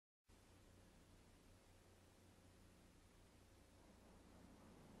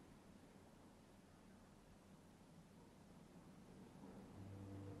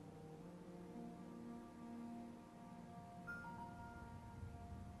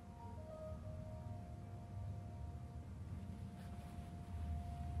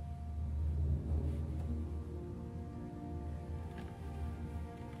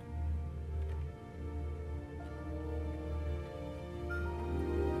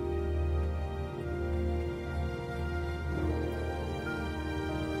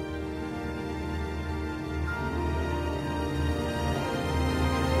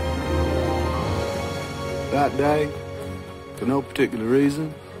that day, for no particular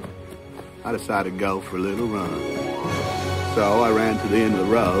reason, I decided to go for a little run. So I ran to the end of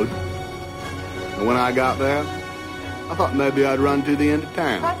the road, and when I got there, I thought maybe I'd run to the end of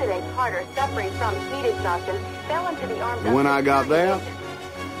town. President Carter, suffering from heat exhaustion, fell into the arms of... And when I got there,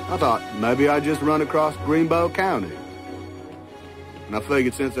 I thought maybe I'd just run across Greenbow County. And I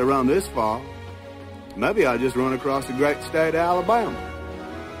figured since I run this far, maybe I'd just run across the great state of Alabama.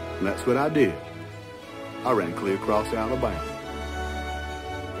 And that's what I did. I ran clear across Alabama.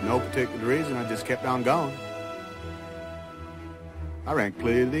 For no particular reason, I just kept on going. I ran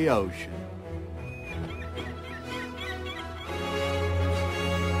clear to the ocean.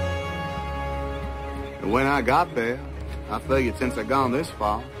 And when I got there, I figured since I'd gone this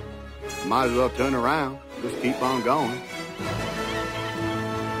far, I might as well turn around, just keep on going.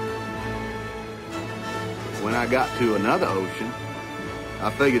 When I got to another ocean, I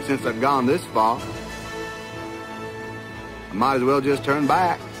figured since I'd gone this far, I might as well just turn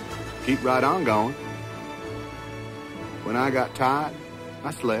back, keep right on going. When I got tired,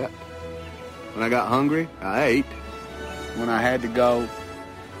 I slept. When I got hungry, I ate. When I had to go,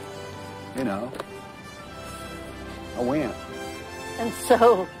 I went. And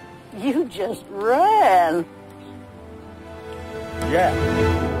so you just ran.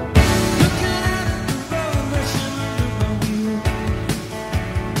 Yeah.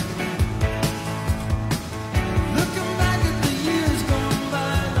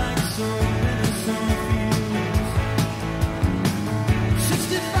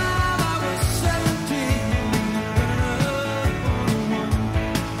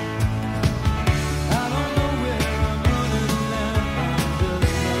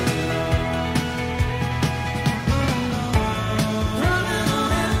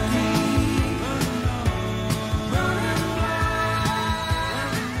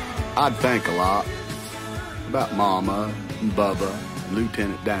 I'd think a lot about Mama and Bubba and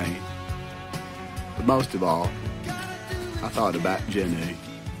Lieutenant Dane. But most of all, I thought about Jenny.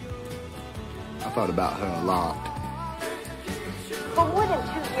 I thought about her a lot. For more than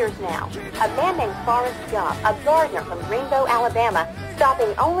 2 years now, a man named Forrest Gump, a gardener from Greenbow, Alabama,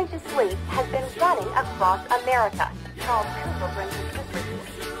 stopping only to sleep, has been running across America. Charles Cooper brings us this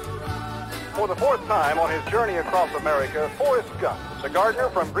report. For the fourth time on his journey across America, Forrest Gump, the gardener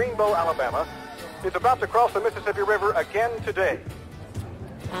from Greenbow, Alabama, is about to cross the Mississippi River again today.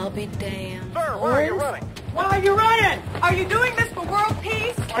 I'll be damned. Sir, where are you running? Why are you running? Are you doing this for world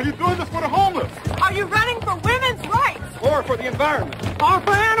peace? Are you doing this for the homeless? Are you running for women's rights? Or for the environment? Or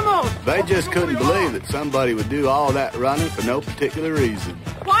for animals? They just couldn't believe that somebody would do all that running for no particular reason.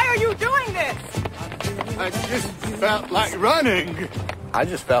 Why are you doing this? I just felt like running. I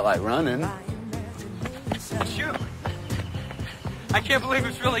just felt like running. It's you. I can't believe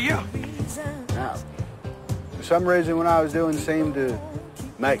it's really you. No. For some reason, what I was doing seemed to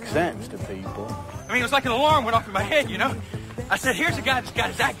make sense to people. I mean, it was like an alarm went off in my head, you know? I said, here's a guy that's got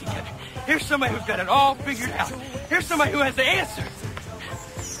his act together. Here's somebody who's got it all figured out. Here's somebody who has the answer.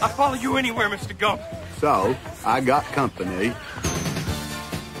 I'll follow you anywhere, Mr. Gump. So, I got company.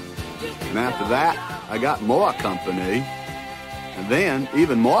 And after that, I got more company. And then,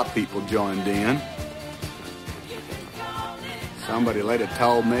 even more people joined in. Somebody later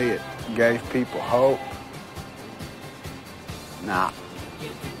told me it gave people hope. No,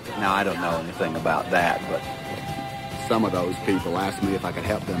 I don't know anything about that, but some of those people asked me if I could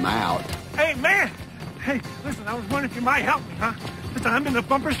help them out. Hey, man! Hey, listen, I was wondering if you might help me, huh? Listen, I'm in the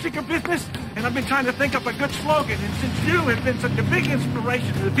bumper sticker business, and I've been trying to think up a good slogan, and since you have been such a big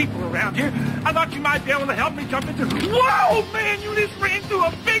inspiration to the people around here, I thought you might be able to help me jump into... Whoa, man! You just ran through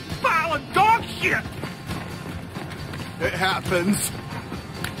a big pile of dog shit! It happens.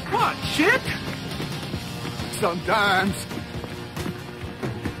 What, shit? Sometimes.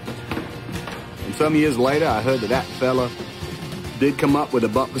 And some years later, I heard that fella did come up with a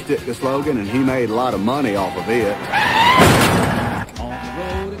bumper sticker slogan, and he made a lot of money off of it.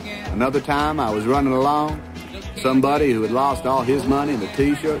 Another time, I was running along, somebody who had lost all his money in the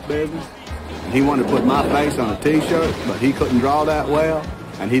T-shirt business, and he wanted to put my face on a T-shirt, but he couldn't draw that well,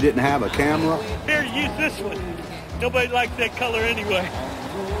 and he didn't have a camera. Here, use this one. Nobody likes that color anyway.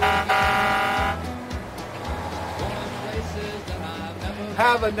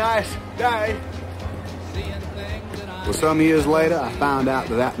 Have a nice day. Well, some years later, I found out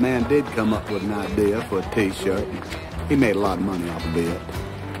that man did come up with an idea for a T-shirt. He made a lot of money off of it.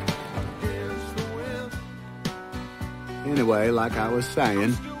 Anyway, like I was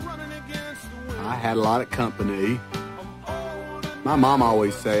saying, I had a lot of company. My mom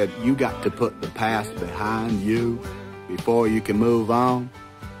always said, you got to put the past behind you before you can move on.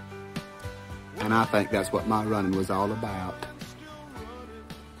 And I think that's what my running was all about.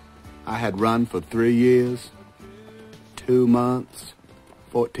 I had run for 3 years, 2 months,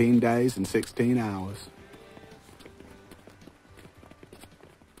 14 days, and 16 hours.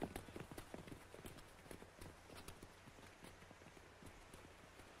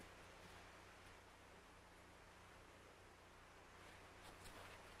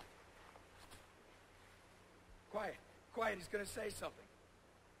 Quiet. Quiet, he's gonna say something.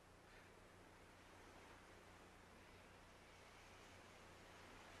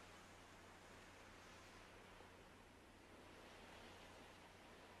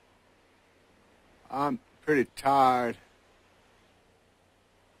 I'm pretty tired.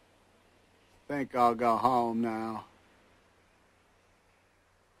 Think I'll go home now.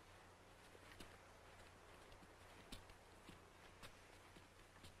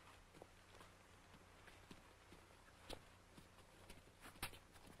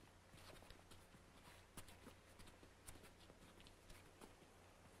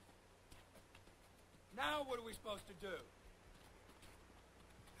 Now what are we supposed to do?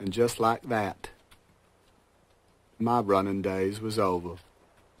 And just like that, my running days was over.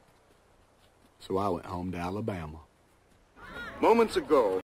 So I went home to Alabama. Moments ago,